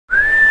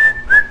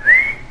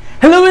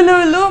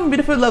Hello,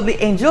 beautiful, lovely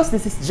angels.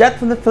 This is Jet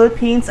from the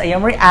Philippines. I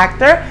am a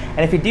reactor, and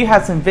if you do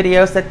have some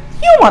videos that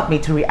you want me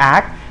to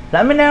react,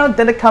 let me know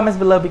in the comments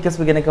below because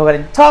we're gonna go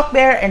ahead and talk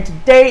there. And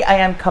today I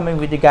am coming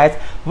with you guys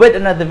with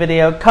another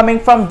video coming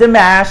from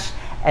Dimash,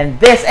 and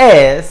this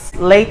is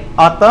Late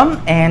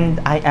Autumn.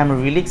 And I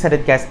am really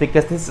excited, guys,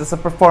 because this is a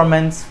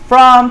performance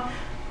from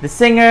the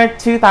singer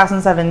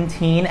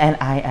 2017, and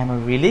I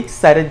am really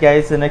excited,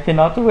 guys, and I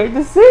cannot wait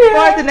to see it.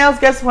 Before anything else,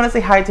 guys, want to say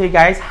hi to you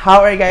guys.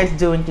 How are you guys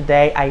doing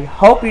today? I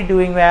hope you're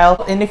doing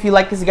well. And if you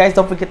like this, guys,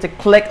 don't forget to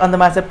click on the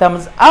massive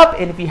thumbs up.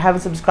 And if you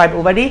haven't subscribed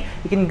already,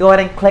 you can go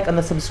ahead and click on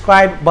the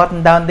subscribe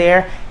button down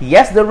there.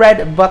 Yes, the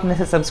red button is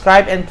to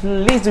subscribe, and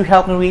please do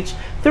help me reach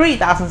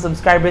 3,000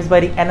 subscribers by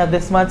the end of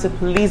this month. So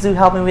please do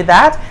help me with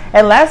that.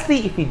 And lastly,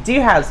 if you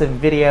do have some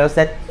videos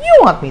that you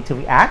want me to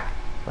react,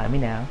 let me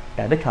know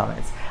in the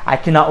comments. I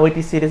cannot wait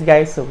to see this,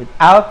 guys. So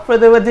without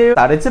further ado,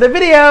 start into the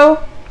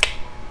video.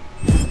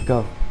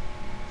 Go.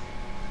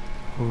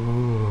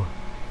 Ooh.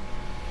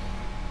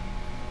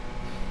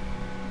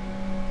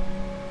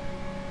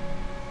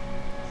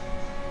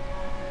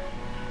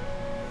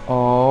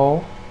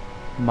 Oh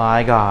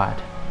my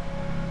God.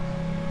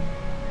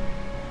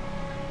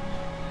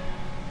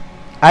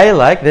 I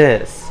like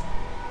this.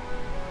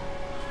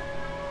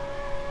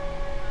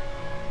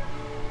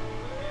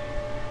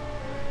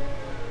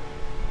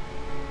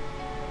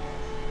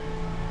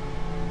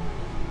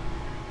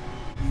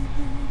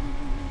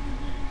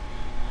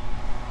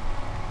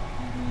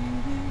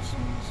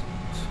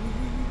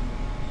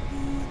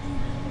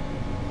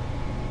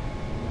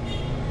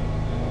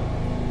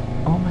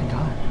 Oh my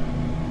God.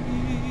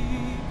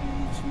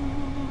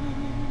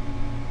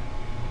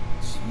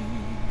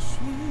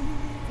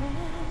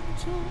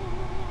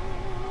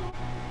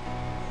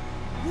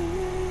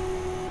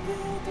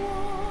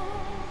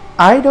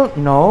 I don't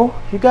know,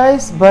 you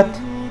guys, but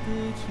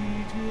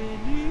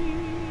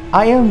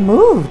I am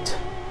moved.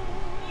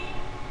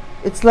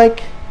 It's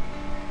like,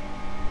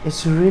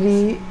 it's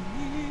really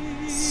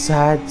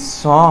sad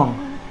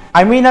song.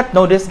 I may not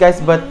know this,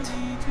 guys, but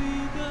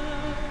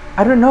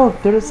I don't know,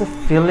 there is a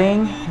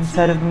feeling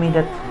inside of me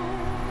that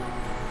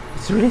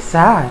it's really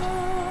sad.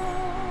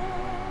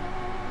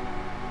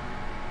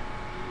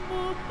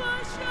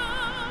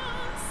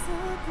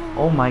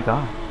 Oh my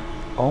God.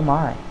 Oh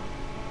my.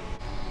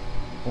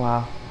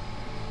 Wow.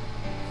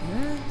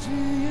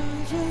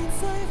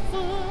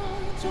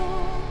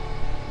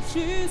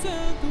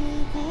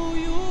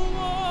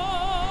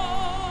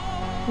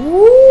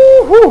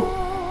 Woohoo!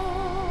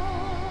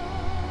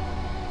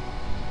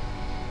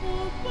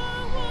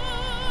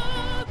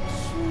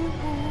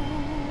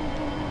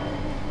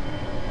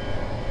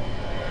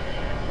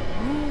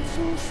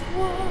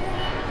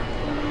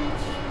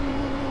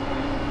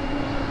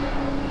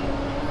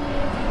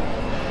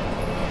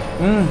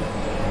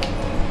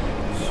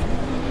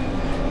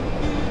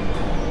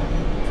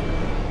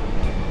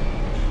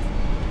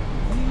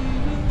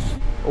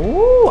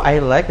 Ooh, I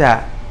like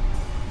that.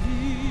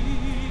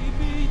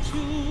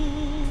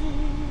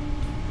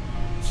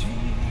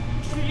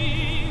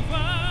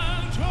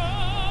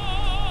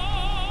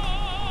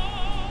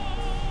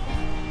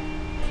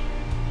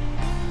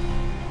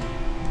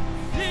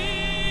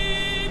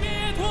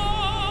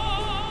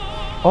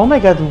 Oh my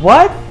God,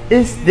 what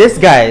is this,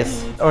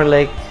 guys? Or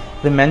like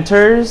the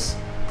mentors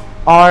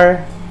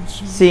are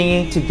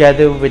singing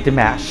together with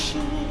Dimash.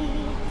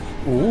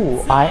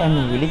 Ooh, I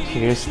am really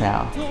curious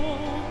now.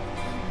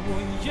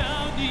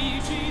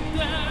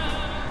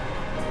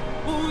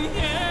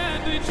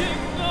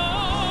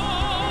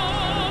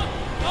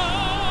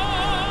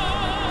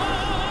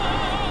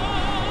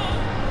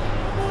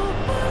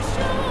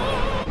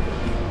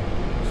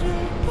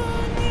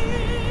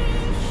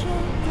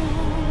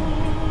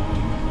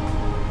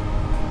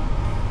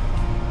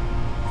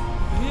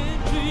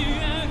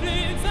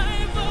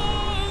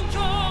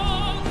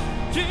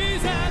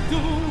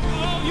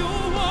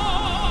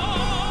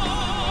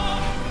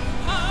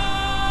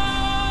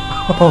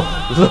 Oh,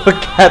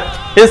 look at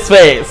his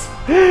face.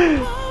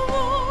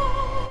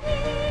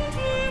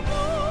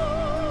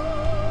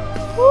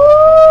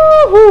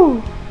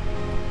 Woo-hoo.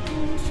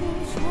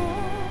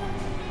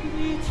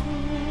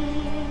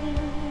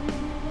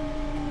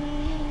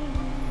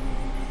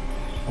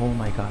 Oh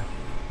my God.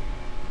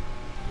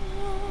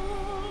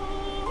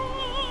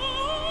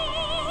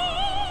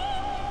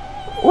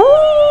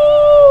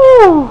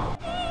 Ooh.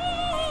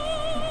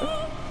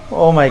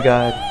 Oh my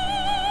God.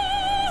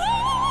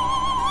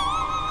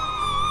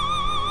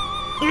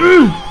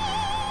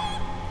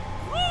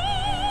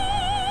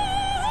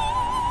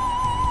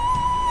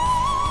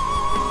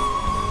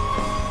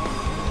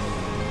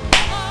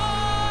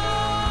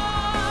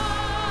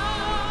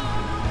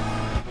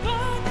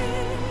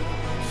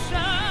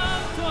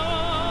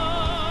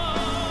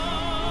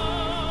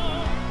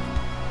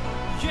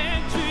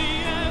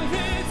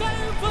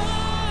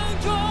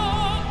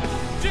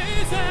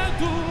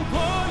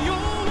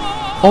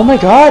 Oh my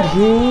God,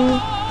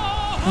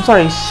 I'm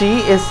sorry, she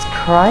is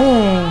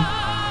crying.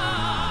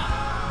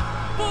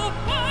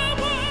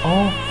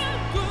 Oh.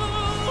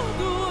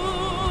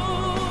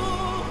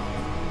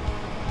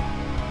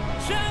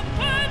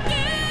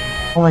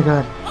 Oh my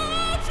god.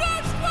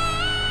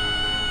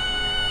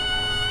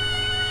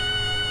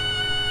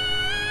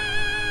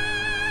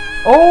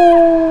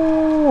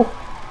 Oh!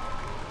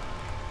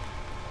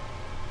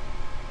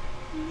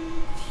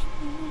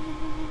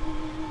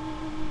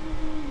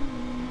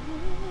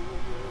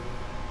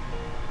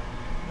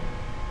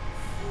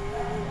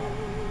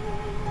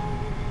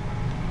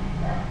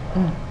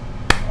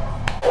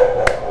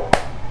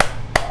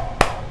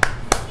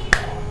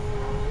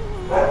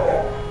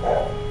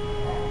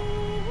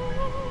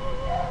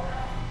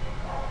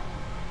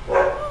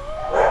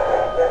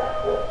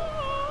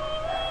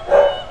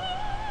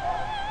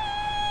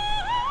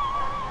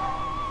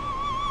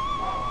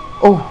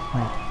 Oh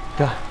my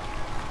god.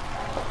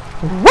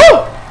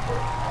 Woo!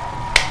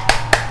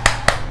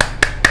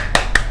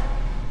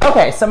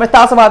 Okay, so my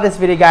thoughts about this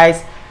video,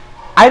 guys.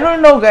 I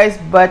don't know, guys,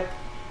 but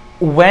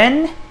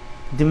when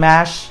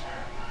Dimash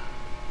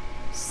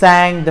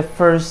sang the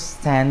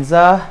first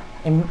stanza,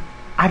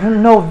 I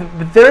don't know,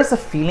 but there is a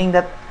feeling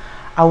that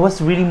I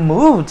was really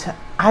moved.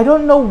 I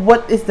don't know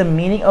what is the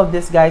meaning of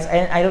this, guys,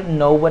 and I don't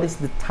know what is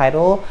the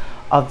title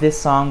of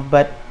this song,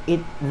 but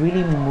it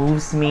really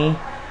moves me.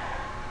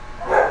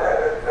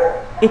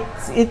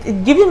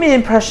 It gives me the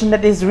impression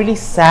that it's a really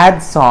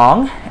sad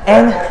song,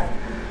 and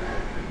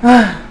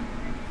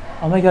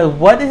oh my god,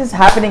 what is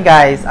happening,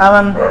 guys?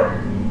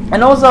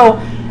 And also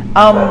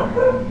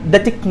the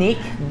technique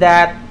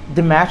that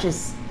Dimash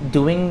is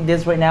doing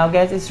this right now,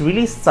 guys, is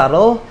really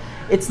subtle.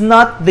 It's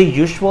not the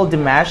usual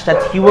Dimash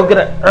that he will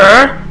gonna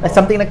like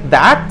something like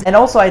that. And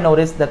also I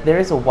noticed that there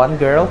is one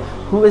girl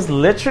who is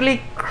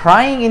literally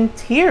crying in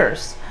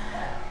tears.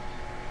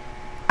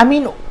 I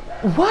mean,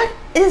 what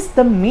is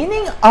the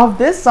meaning of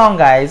this song,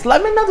 guys?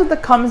 Let me know in the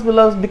comments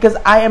below, because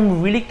I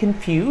am really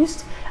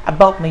confused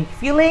about my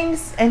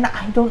feelings and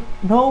I don't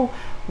know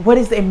what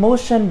is the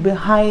emotion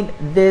behind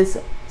this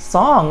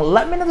song.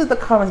 Let me know in the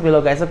comments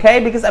below, guys,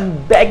 okay? Because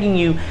I'm begging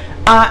you,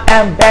 I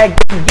am begging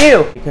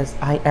you, because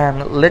I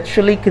am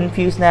literally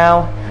confused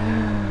now.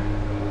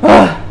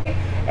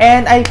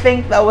 And I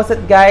think that was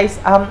it, guys.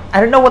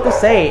 I don't know what to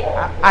say.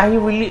 I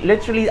really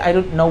literally I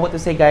don't know what to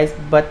say, guys,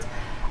 but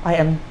I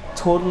am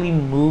totally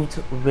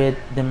moved with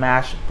the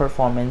Dimash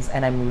performance,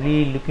 and I'm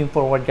really looking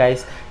forward,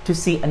 guys, to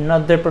see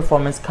another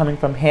performance coming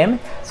from him.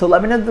 So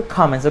let me know in the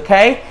comments,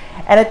 okay?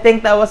 And I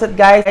think that was it,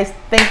 guys.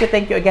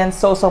 Thank you again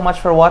so much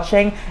for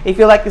watching. If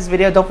you like this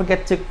video, don't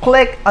forget to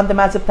click on the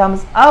massive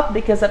thumbs up,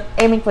 because I'm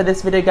aiming for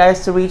this video,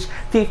 guys, to reach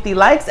 50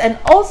 likes. And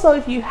also,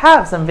 if you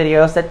have some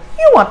videos that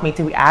you want me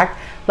to react,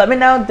 let me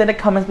know in the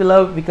comments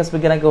below, because we're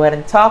gonna go ahead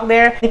and talk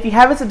there. If you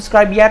haven't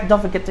subscribed yet,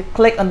 don't forget to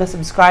click on the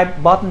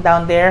subscribe button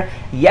down there.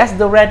 Yes,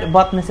 the red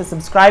button says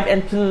subscribe,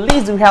 and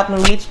please do help me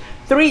reach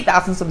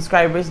 3,000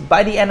 subscribers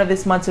by the end of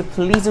this month, so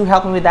please do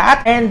help me with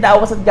that. And that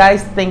was it,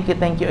 guys. Thank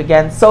you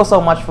again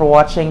so much for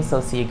watching. So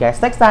see you guys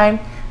next time.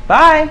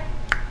 Bye.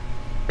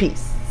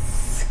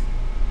 Peace.